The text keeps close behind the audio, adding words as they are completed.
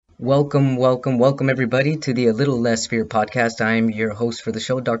Welcome, everybody, to the A Little Less Fear podcast. I'm your host for the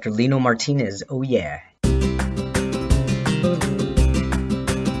show, Dr. Lino Martinez. Oh, yeah.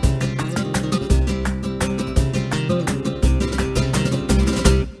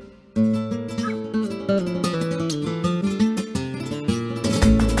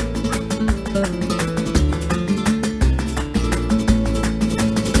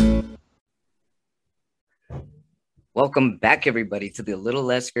 Welcome back, everybody, to the A Little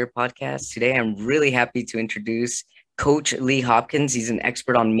Less Fear podcast. Today, I'm really happy to introduce Coach Lee Hopkins. He's an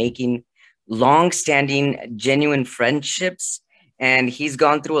expert on making long-standing, genuine friendships, and he's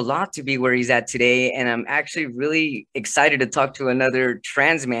gone through a lot to be where he's at today. And I'm actually really excited to talk to another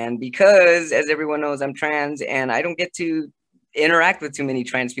trans man because, as everyone knows, I'm trans, and I don't get to interact with too many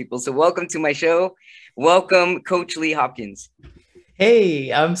trans people. So welcome to my show. Welcome, Coach Lee Hopkins.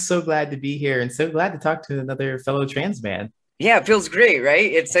 Hey, I'm so glad to be here and so glad to talk to another fellow trans man. Yeah, it feels great,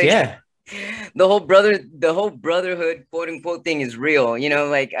 right? It's like Yeah. the whole brotherhood quote unquote thing is real.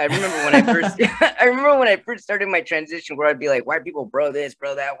 Like I remember when I first I remember when I first started my transition where I'd be like, why are people bro this,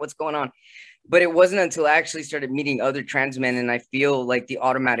 bro that? What's going on? But it wasn't until I actually started meeting other trans men and I feel like the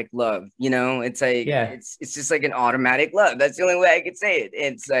automatic love, it's like Yeah. it's just like an automatic love. That's the only way I could say it.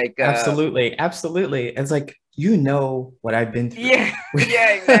 It's like Absolutely. It's like what I've been through. yeah, yeah,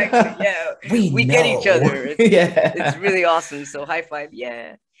 exactly. Yeah. We get each other. It's really awesome. So high five.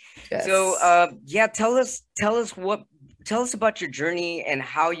 Yeah. Yes. So, tell us about your journey and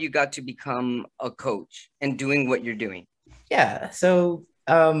how you got to become a coach and doing what you're doing. Yeah.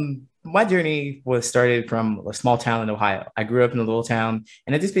 My journey was started from a small town in Ohio. I grew up in a little town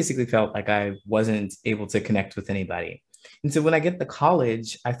and I just basically felt like I wasn't able to connect with anybody. And so when I get to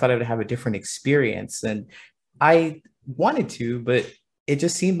college, I thought I would have a different experience and I wanted to, but it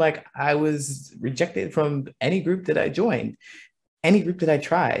just seemed like I was rejected from any group that I joined, any group that I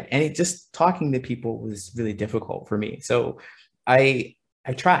tried, and it just talking to people was really difficult for me. So I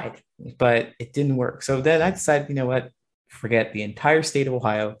tried, but it didn't work. So then I decided, you know what? Forget the entire state of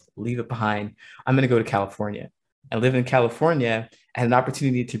Ohio, leave it behind. I'm going to go to California. I live in California. I had an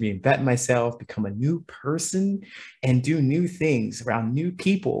opportunity to reinvent myself, become a new person, and do new things around new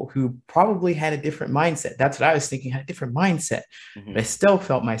people who probably had a different mindset. That's what I was thinking, had a different mindset. Mm-hmm. But I still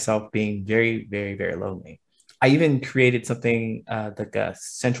felt myself being very, very, very lonely. I even created something like a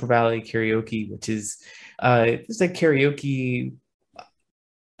Central Valley karaoke, which is it's a karaoke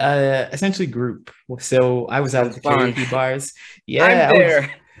essentially group. So I was out at the karaoke bars. Yeah, I'm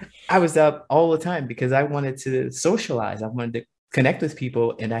there. I was up all the time because I wanted to socialize. I wanted to connect with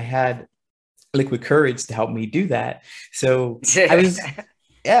people, and I had liquid courage to help me do that. So I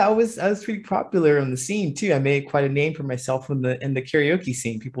was pretty popular on the scene too. I made quite a name for myself in the karaoke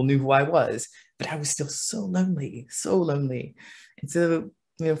scene. People knew who I was, but I was still so lonely, so lonely. And so,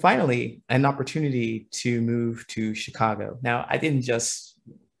 finally, an opportunity to move to Chicago. Now, I didn't just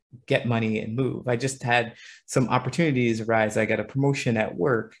get money and move. I just had some opportunities arise. I got a promotion at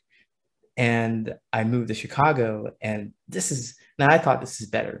work and I moved to Chicago. And I thought this is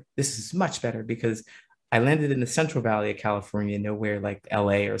better. This is much better because I landed in the Central Valley of California, nowhere like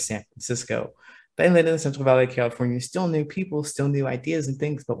LA or San Francisco. But I landed in the Central Valley of California, still new people, still new ideas and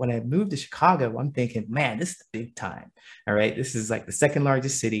things. But when I moved to Chicago, I'm thinking, man, this is the big time. All right. This is like the second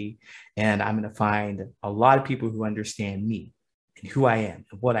largest city. And I'm going to find a lot of people who understand me and who I am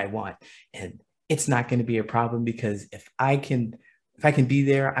and what I want. And it's not going to be a problem because if I can be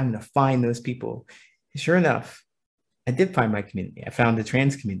there, I'm going to find those people. Sure enough, I did find my community. I found the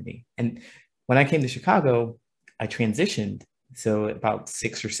trans community. And when I came to Chicago, I transitioned. So about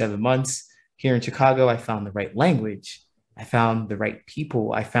 6 or 7 months here in Chicago, I found the right language. I found the right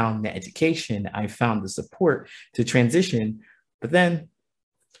people. I found the education. I found the support to transition. But then,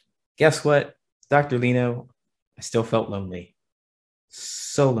 guess what, Dr. Lino? I still felt lonely.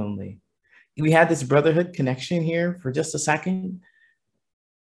 So lonely. We had this brotherhood connection here for just a second.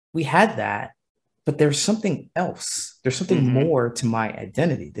 We had that, but there's something else. There's something more to my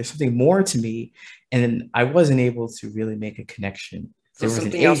identity. There's something more to me. And I wasn't able to really make a connection. So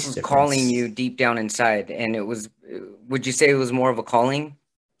something else was calling you deep down inside. And would you say it was more of a calling?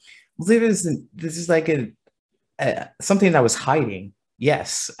 This is like something that I was hiding.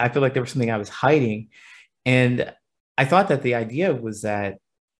 Yes, I feel like there was something I was hiding. And I thought that the idea was that,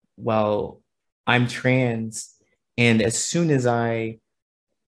 well, I'm trans. And as soon as I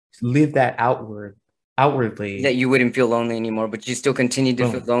live that outwardly, that you wouldn't feel lonely anymore, but you still continued to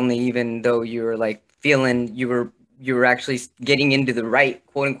feel lonely, even though you were like feeling you were actually getting into the right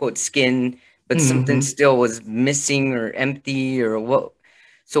quote unquote skin, but something still was missing or empty or what.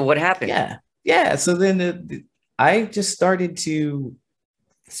 So what happened? Yeah. So then I just started to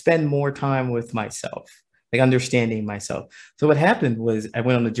spend more time with myself, like understanding myself. So what happened was I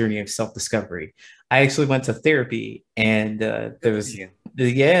went on a journey of self-discovery. I actually went to therapy, and there Good for was, you.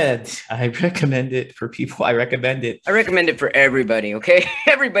 yeah, I recommend it for people. I recommend it I recommend it for everybody, okay?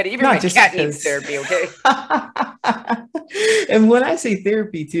 Everybody, even my not just cat needs because. therapy, okay? And when I say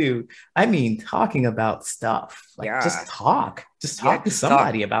therapy too, I mean talking about stuff. Like Yeah. just Yeah, talk to just talk.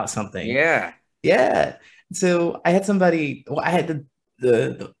 somebody about something. Yeah. Yeah. So I had somebody, well, I had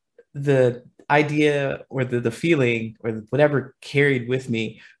the idea, or the feeling, or whatever carried with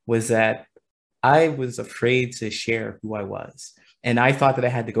me, was that I was afraid to share who I was. And I thought that I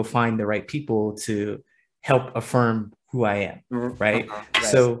had to go find the right people to help affirm who I am. Right. Right.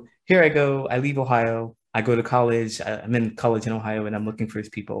 So here I go. I leave Ohio. I go to college. I'm in college in Ohio, and I'm looking for these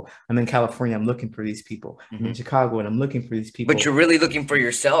people. I'm in California. I'm looking for these people. I'm in Hmm. Chicago, and I'm looking for these But people. you're really looking for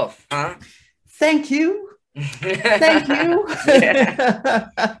yourself, huh? Thank you. Thank you.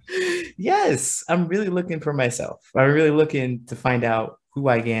 Yeah. Yes, I'm really looking for myself. I'm really looking to find out who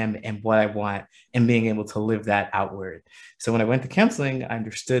I am and what I want, and being able to live that outward. So when I went to counseling, I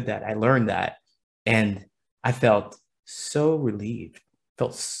understood that, I learned that, and I felt so relieved,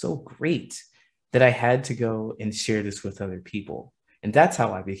 felt so great that I had to go and share this with other people. And that's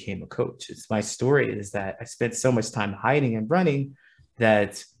how I became a coach. It's my story is that I spent so much time hiding and running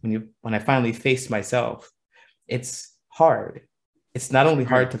that when I finally faced myself, it's hard. It's not only Mhm.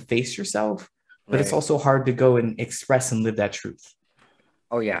 hard to face yourself, but it's Right. also hard to go and express and live that truth.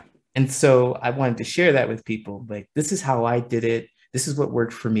 Oh, yeah. And so I wanted to share that with people. Like, this is how I did it. This is what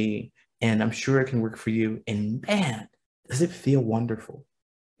worked for me. And I'm sure it can work for you. And man, does it feel wonderful?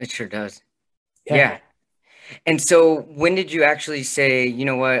 It sure does. Yeah. Yeah. And so when did you actually say, you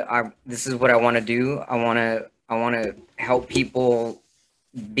know what, this is what I want to do. I want to help people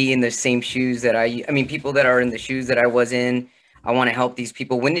be in the same shoes that I mean, people that are in the shoes that I was in. I want to help these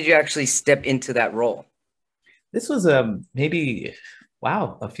people. When did you actually step into that role? This was maybe,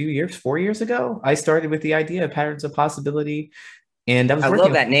 wow, a few years, 4 years ago. I started with the idea of patterns of possibility. And I was I working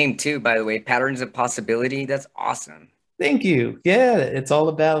love a that name too, by the way. Patterns of possibility. That's awesome. Thank you. Yeah, it's all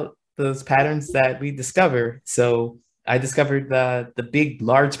about those patterns that we discover. So I discovered the big,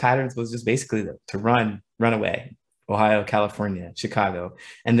 large patterns was just basically to run away, Ohio, California, Chicago.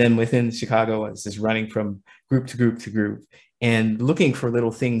 And then within Chicago, I was just running from group to group to group and looking for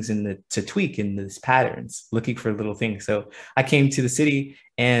little things to tweak in these patterns, looking for little things. So I came to the city,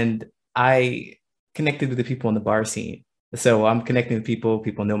 and I connected with the people in the bar scene. So I'm connecting with people.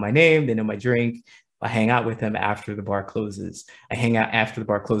 People know my name, they know my drink. I hang out with them after the bar closes. I hang out after the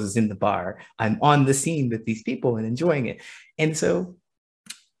bar closes in the bar. I'm on the scene with these people and enjoying it. And so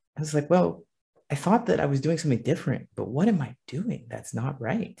I was like, well, I thought that I was doing something different, but what am I doing? That's not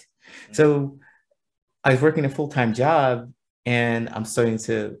right. So I was working a full-time job, and I'm starting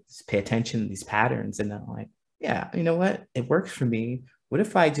to pay attention to these patterns. And I'm like, yeah, you know what? It works for me. What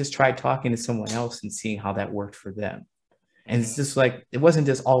if I just tried talking to someone else and seeing how that worked for them? And it's Mhm. just like, it wasn't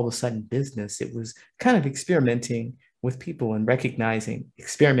just all of a sudden business. It was kind of experimenting with people and recognizing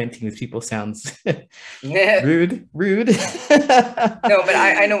experimenting with people sounds rude. No, but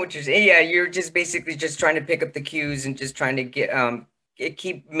I know what you're saying. Yeah, you're just basically just trying to pick up the cues and just trying to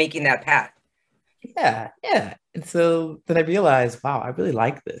keep making that path. Yeah, yeah. And so then I realized, wow, I really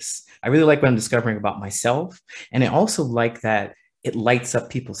like this. I really like what I'm discovering about myself. And I also like that it lights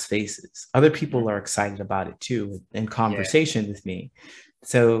up people's faces. Other people Mhm. are excited about it too in Yeah. conversation with me.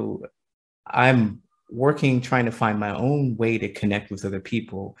 So I'm working, trying to find my own way to connect with other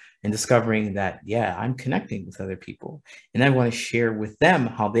people, and discovering that, yeah, I'm connecting with other people. And I want to share with them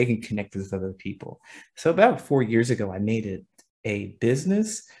how they can connect with other people. So about 4 years ago, I made it a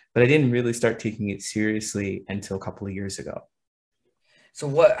business, but I didn't really start taking it seriously until a couple of years ago. So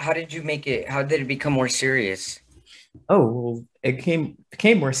what? How did you make it? How did it become more serious? Oh, well, it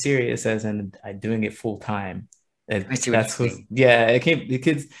became more serious as in doing it full time. I see what That's you what, mean. yeah, it came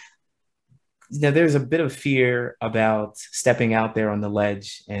because there's a bit of fear about stepping out there on the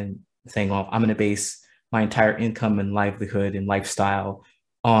ledge and saying, well, I'm going to base my entire income and livelihood and lifestyle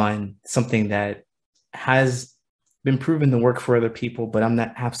on something that has been proven to work for other people, but I'm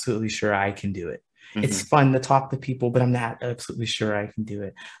not absolutely sure I can do it. It's Hmm. fun to talk to people, but I'm not absolutely sure I can do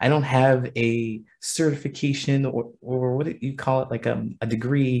it. I don't have a certification, or what do you call it, like a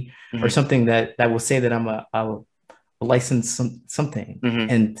degree or Hmm. something that will say that I'm a license something. Hmm.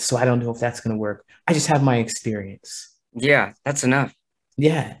 And so I don't know if that's going to work. I just have my experience. Yeah, that's enough.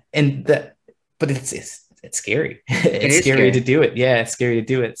 Yeah. And that, but it's scary. It It's is scary to scary. do it. Yeah. It's scary to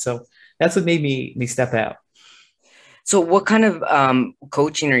do it. So that's what made me step out. So what kind of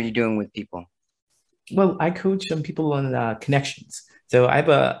coaching are you doing with people? Well, I coach some people on connections. So I have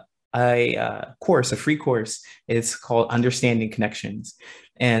a course, a free course. It's called Understanding Connections.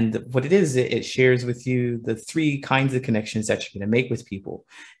 And what it is, it shares with you the three kinds of connections that you're going to make with people.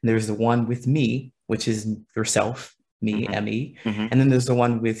 And there's the one with me, which is yourself, me, Mm-hmm. me. Mm-hmm. And then there's the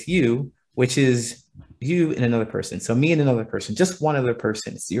one with you, which is you and another person. So me and another person, just one other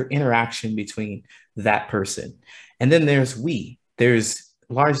person. It's your interaction between that person. And then there's we. There's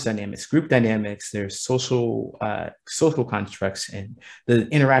large dynamics, group dynamics, there's social constructs and the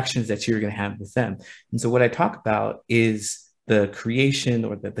interactions that you're going to have with them. And so what I talk about is the creation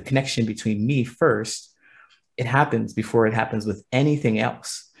or the connection between me first. It happens before it happens with anything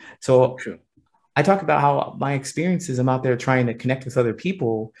else. So So true. I talk about how my experiences, I'm out there trying to connect with other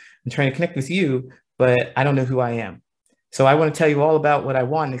people and trying to connect with you, but I don't know who I am. So I want to tell you all about what I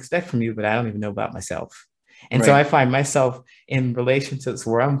want and expect from you, but I don't even know about myself. And so Right. I find myself in relationships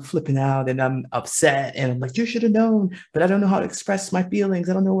where I'm flipping out and I'm upset and I'm like, you should have known, but I don't know how to express my feelings.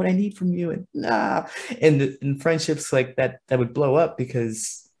 I don't know what I need from you. And and friendships like that, that would blow up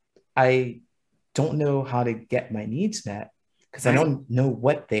because I don't know how to get my needs met because I Right. don't know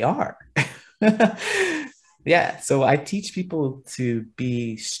what they are. Yeah, so I teach people to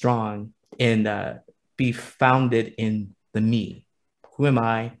be strong and be founded in the me. Who am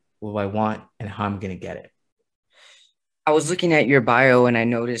I? What do I want? And how I'm going to get it. I was looking at your bio and I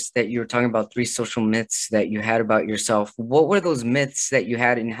noticed that you were talking about three social myths that you had about yourself. What were those myths that you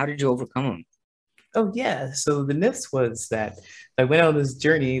had and how did you overcome them? Oh, yeah. So the myths was that I went on this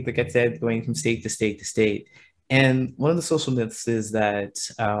journey, like I said, going from state to state to state. And one of the social myths is that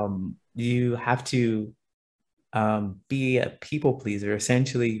you have to be a people pleaser.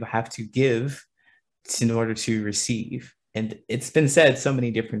 Essentially, you have to give in order to receive. And it's been said so many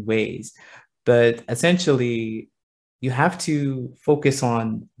different ways, but essentially, you have to focus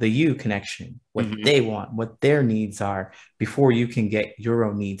on the you connection, what Mm-hmm. they want, what their needs are before you can get your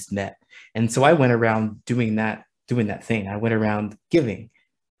own needs met. And so I went around doing that thing. I went around giving,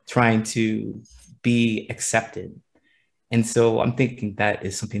 trying to be accepted. And so I'm thinking that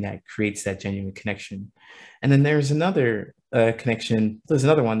is something that creates that genuine connection. And then there's another connection. There's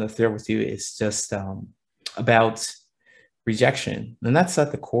another one that's there with you. It's just about rejection, and that's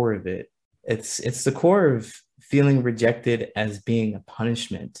at the core of it. It's the core of feeling rejected as being a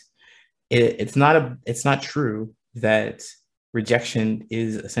punishment. It's not true that rejection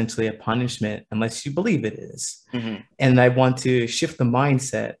is essentially a punishment unless you believe it is. Mm-hmm. And I want to shift the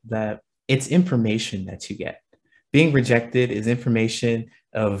mindset that it's information that you get. Being rejected is information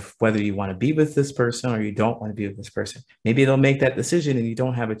of whether you want to be with this person or you don't want to be with this person. Maybe they'll make that decision and you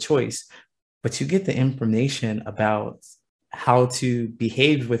don't have a choice, but you get the information about how to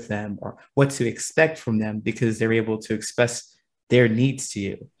behave with them or what to expect from them because they're able to express their needs to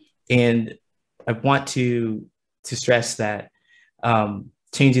you. And I want to stress that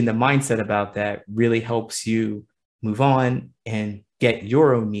changing the mindset about that really helps you move on and get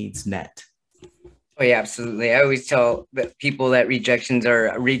your own needs met. Oh yeah, absolutely. I always tell people that rejections are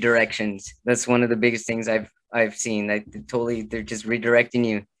redirections. That's one of the biggest things I've seen. They're just redirecting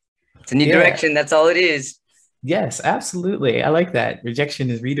you. It's a new Yeah. direction. That's all it is. Yes, absolutely. I like that.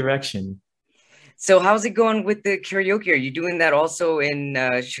 Rejection is redirection. So how's it going with the karaoke? Are you doing that also in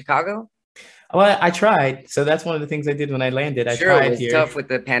Chicago? Well, I tried. So that's one of the things I did when I landed. I Sure, it tried was here. tough with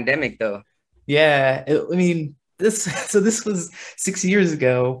the pandemic though. Yeah. I mean, this, so this was 6 years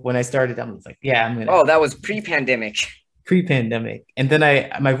ago when I started. I was like, yeah, I'm gonna Oh, that was pre-pandemic. pre-pandemic. And then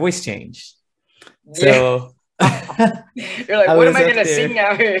my voice changed. Yeah. So You're like, I what am was I up gonna sing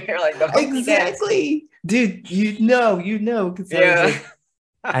there. now here? You're like the Humpty Dance. Exactly. Dude, because I was Yeah. like,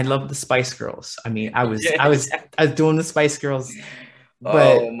 I love the Spice Girls. I mean, Yes. I was doing the Spice Girls, Oh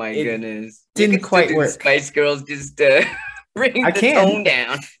but my it goodness. You didn't could still quite do the work. Spice Girls, just bring I the tone can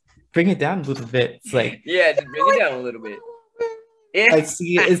down. bring it down a little bit. It's like, Yeah, just bring it down a little bit. Yeah. I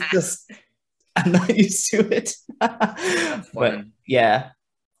see it's just I'm not used to it. That's But funny. yeah.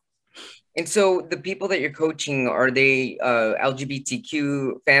 And so the people that you're coaching, are they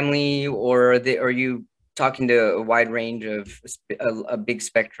LGBTQ family or are you talking to a wide range of a big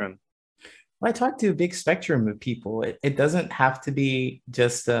spectrum? When I talk to a big spectrum of people, it doesn't have to be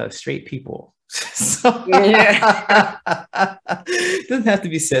just straight people. So Yeah. it doesn't have to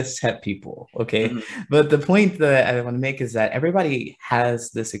be cishet people, okay? Mhm. But the point that I want to make is that everybody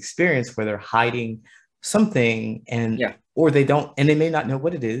has this experience where they're hiding something and Yeah, or they don't, and they may not know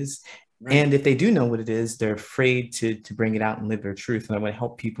what it is. right. And if they do know what it is, they're afraid to bring it out and live their truth. And I want to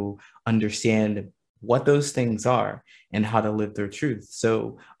help people understand what those things are and how to live their truth.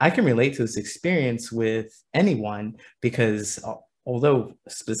 So I can relate to this experience with anyone because although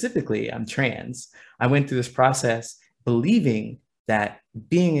specifically I'm trans, I went through this process believing that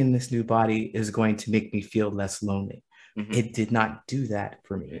being in this new body is going to make me feel less lonely. Mm-hmm. It did not do that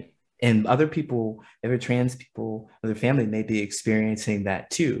for me. And other people, other trans people, other family may be experiencing that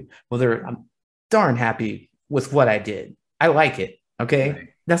too. Well, I'm darn happy with what I did. I like it. Okay. Right.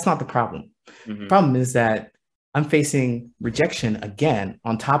 That's not the problem. The Mm-hmm. problem is that I'm facing rejection again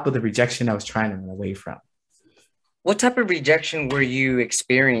on top of the rejection I was trying to run away from. What type of rejection were you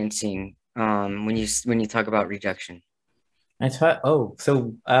experiencing when you talk about rejection? I thought, oh,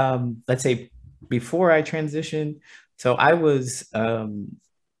 so let's say before I transitioned, so I was a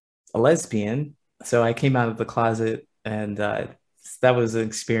lesbian. So I came out of the closet, and that was an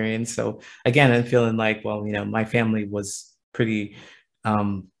experience. So again, I'm feeling like, well, my family was pretty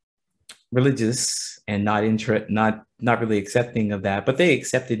um, religious and not really accepting of that, but they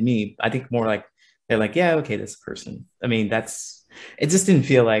accepted me. I think more like they're like, yeah, okay, this person. I mean, it just didn't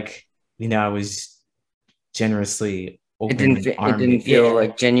feel like I was generously open It armed. didn't feel Yeah,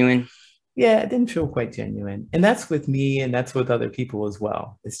 like genuine. yeah, it didn't feel quite genuine. And that's with me and that's with other people as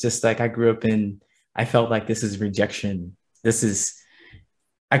well. It's just like I felt like this is rejection.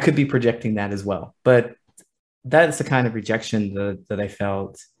 I could be projecting that as well. But that's the kind of rejection that I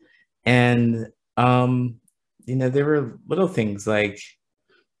felt. And, there were little things like,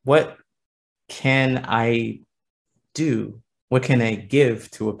 what can I do? What can I give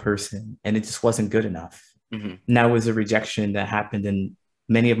to a person? And it just wasn't good enough. Mm-hmm. And that was a rejection that happened in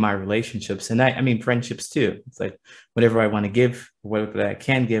many of my relationships. And I mean, friendships too. It's like whatever I want to give, whatever I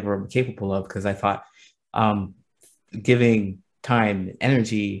can give or I'm capable of, because I thought um, giving time and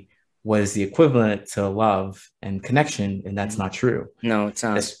energy was the equivalent to love and connection. And that's not true. No, it's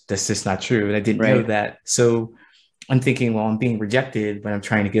not. That's just not true. And I didn't know Right. that. So I'm thinking, well, I'm being rejected when I'm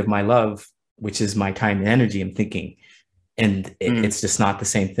trying to give my love, which is my time and energy. I'm thinking, and it's just not the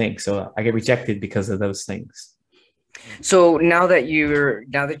same thing. So I get rejected because of those things. So now that you're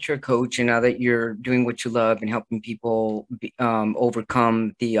a coach and now that you're doing what you love and helping people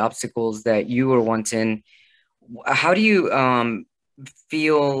overcome the obstacles that you were once in, how do you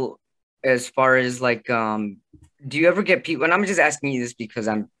feel as far as like do you ever get people, and I'm just asking you this because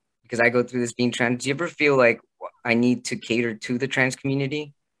I go through this being trans, do you ever feel like I need to cater to the trans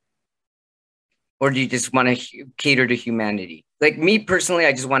community? Or do you just want to cater to humanity? Like me personally,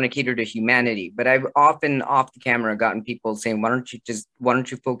 I just want to cater to humanity. But I've often off the camera gotten people saying, why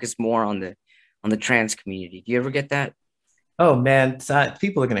don't you focus more on the trans community? Do you ever get that? Oh man,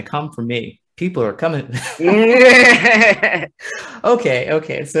 people are gonna come for me. People are coming.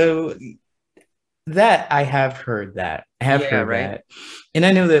 Okay. So that I have heard that. I have Yeah, heard right. that. And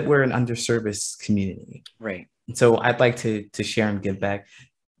I know that we're an underserviced community. Right. And so I'd like to share and give back.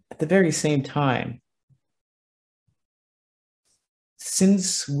 At the very same time,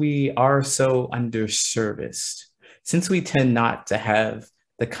 since we are so underserviced, since we tend not to have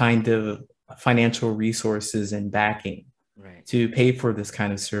the kind of financial resources and backing Right. to pay for this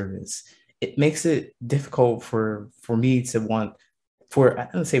kind of service, it makes it difficult for me to I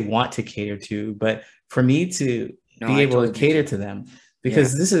don't say want to cater to, but for me to No, be I able to totally get cater you. to them Yeah.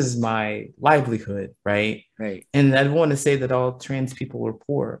 because this is my livelihood, right? Right. And I don't want to say that all trans people are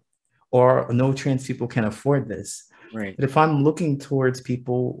poor or no trans people can afford this. Right. But if I'm looking towards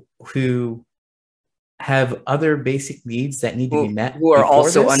people who have other basic needs that need to be met Who are before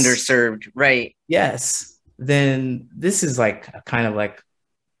also this, underserved. Right. yes, then this is like a kind of like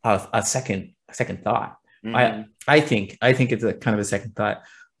a second thought. I Mm-hmm. I think it's a kind of a second thought,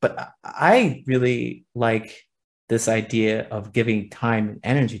 but I really like this idea of giving time and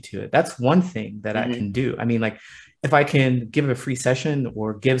energy to it. That's one thing that I Mm-hmm. can do. I mean, like if I can give a free session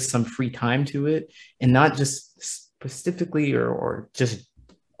or give some free time to it and not just specifically or just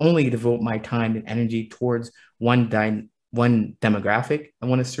only devote my time and energy towards one demographic. I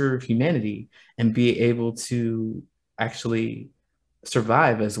want to serve humanity and be able to actually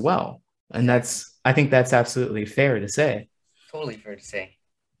survive as well. And Exactly. I think that's absolutely fair to say. Totally fair to say.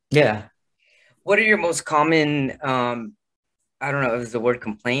 Yeah. What are your most common I don't know if it's the word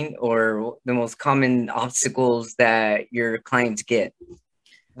complaint or the most common obstacles that your clients get? I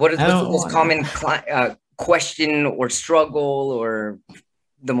What's the don't most want to. common question or struggle or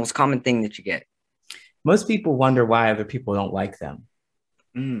the most common thing that you get? Most people wonder why other people don't like them.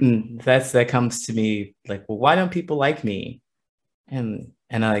 Mm. That comes to me like, well, why don't people like me? And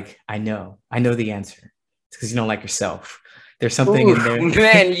I know the answer. It's because you don't like yourself. There's something Ooh, in there.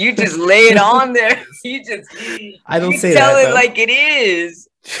 man, you just lay it on there. I don't You say tell that it though. like it is.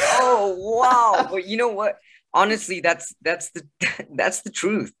 Oh wow. But you know what? Honestly, that's the that's the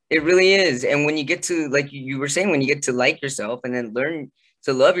truth. It really is. And when you get to, like you were saying, when you get to like yourself and then learn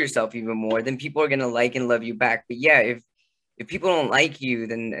to love yourself even more, then people are gonna like and love you back. But yeah, if people don't like you,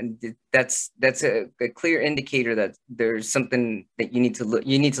 then that's a clear indicator that there's something that you need to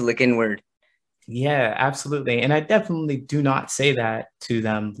look inward. Yeah, absolutely. And I definitely do not say that to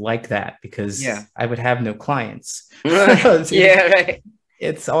them like that Yeah. because I would have no clients. Yeah, right.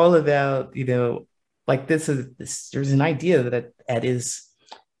 It's all about, like there's an idea that is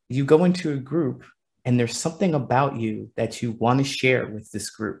you go into a group and there's something about you that you want to share with this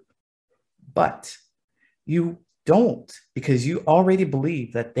group, but you don't because you already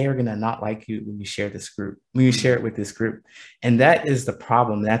believe that they're going to not like you when you share it with this group. And that is the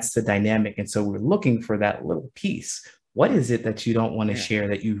problem. That's the dynamic. And so we're looking for that little piece. What is it that you don't want to Yeah. share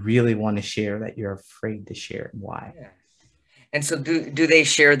that you really want to share that you're afraid to share and why? Yeah. And so do they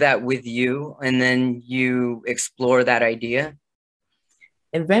share that with you and then you explore that idea?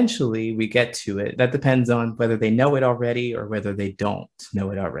 Eventually we get to it. That depends on whether they know it already or whether they don't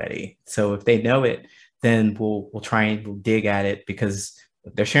know it already. So if they know it, then we'll try and we'll dig at it because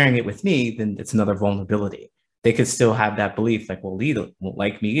if they're sharing it with me, then it's another vulnerability. They could still have that belief like, well, Lee won't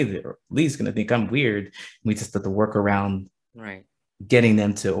like me either. Or Lee's gonna think I'm weird. We just have to work around Right. getting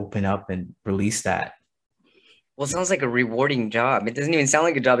them to open up and release that. Well, it sounds like a rewarding job. It doesn't even sound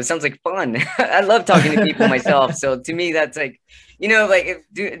like a job. It sounds like fun. I love talking to people myself. So to me, that's like, like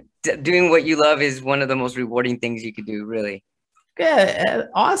if doing what you love is one of the most rewarding things you could do, really. Yeah,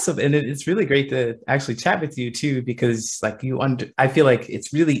 awesome. And it's really great to actually chat with you too, because like I feel like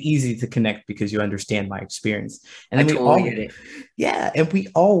it's really easy to connect because you understand my experience. And I then we totally get all, it. yeah, and we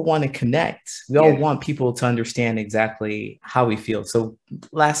all want to connect. We all Yeah. want people to understand exactly how we feel. So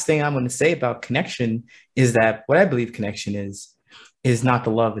last thing I'm going to say about connection is that what I believe connection is not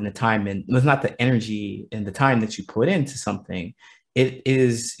the love and the time and it's not the energy and the time that you put into something. It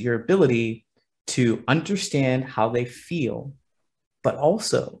is your ability to understand how they feel but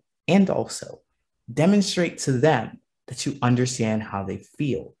also demonstrate to them that you understand how they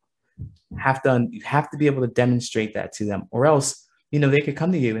feel. You have to be able to demonstrate that to them, or else, they could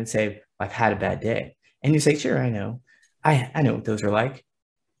come to you and say, I've had a bad day. And you say, sure, I know. I know what those are like.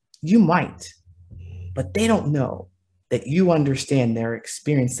 You might, but they don't know that you understand their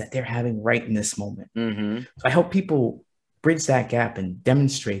experience that they're having right in this moment. Mm-hmm. So I hope people bridge that gap and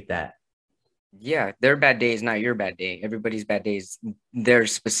demonstrate that. Yeah. Their bad day is not your bad day. Everybody's bad day is their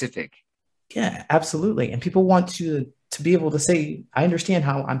specific. Yeah, absolutely. And people want to be able to say, I understand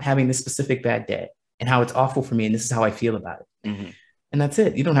how I'm having this specific bad day and how it's awful for me, and this is how I feel about it. Mm-hmm. And that's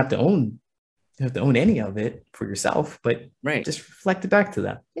it. You have to own any of it for yourself, but Right. just reflect it back to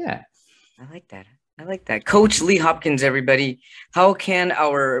them. Yeah. I like that. I like that. Coach Lee Hopkins, everybody. How can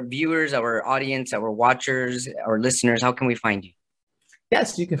our viewers, our audience, our watchers, our listeners, how can we find you?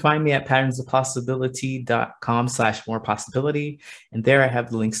 Yes, you can find me at patternsofpossibility.com/more possibility. And there I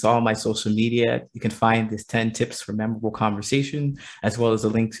have the links to all my social media. You can find this 10 tips for memorable conversation, as well as a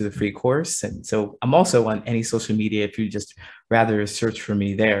link to the free course. And so I'm also on any social media if you just rather search for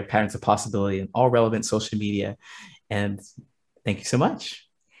me there, Patterns of Possibility, and all relevant social media. And thank you so much.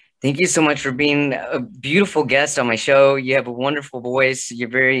 Thank you so much for being a beautiful guest on my show. You have a wonderful voice. You're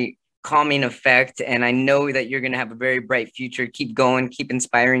very calming effect, and I know that you're going to have a very bright future. Keep going, keep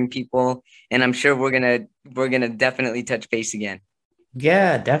inspiring people, and I'm sure we're going to definitely touch base again.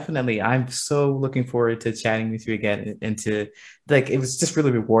 Yeah, definitely. I'm so looking forward to chatting with you again and to like it was just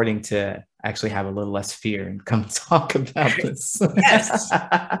really rewarding to actually have a little less fear and come talk about this. Yes.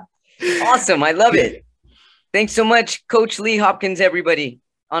 Awesome. I love it. Thanks so much, Coach Lee Hopkins, everybody,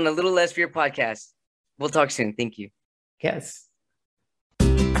 on A Little Less Fear podcast. We'll talk soon. Thank you. Yes.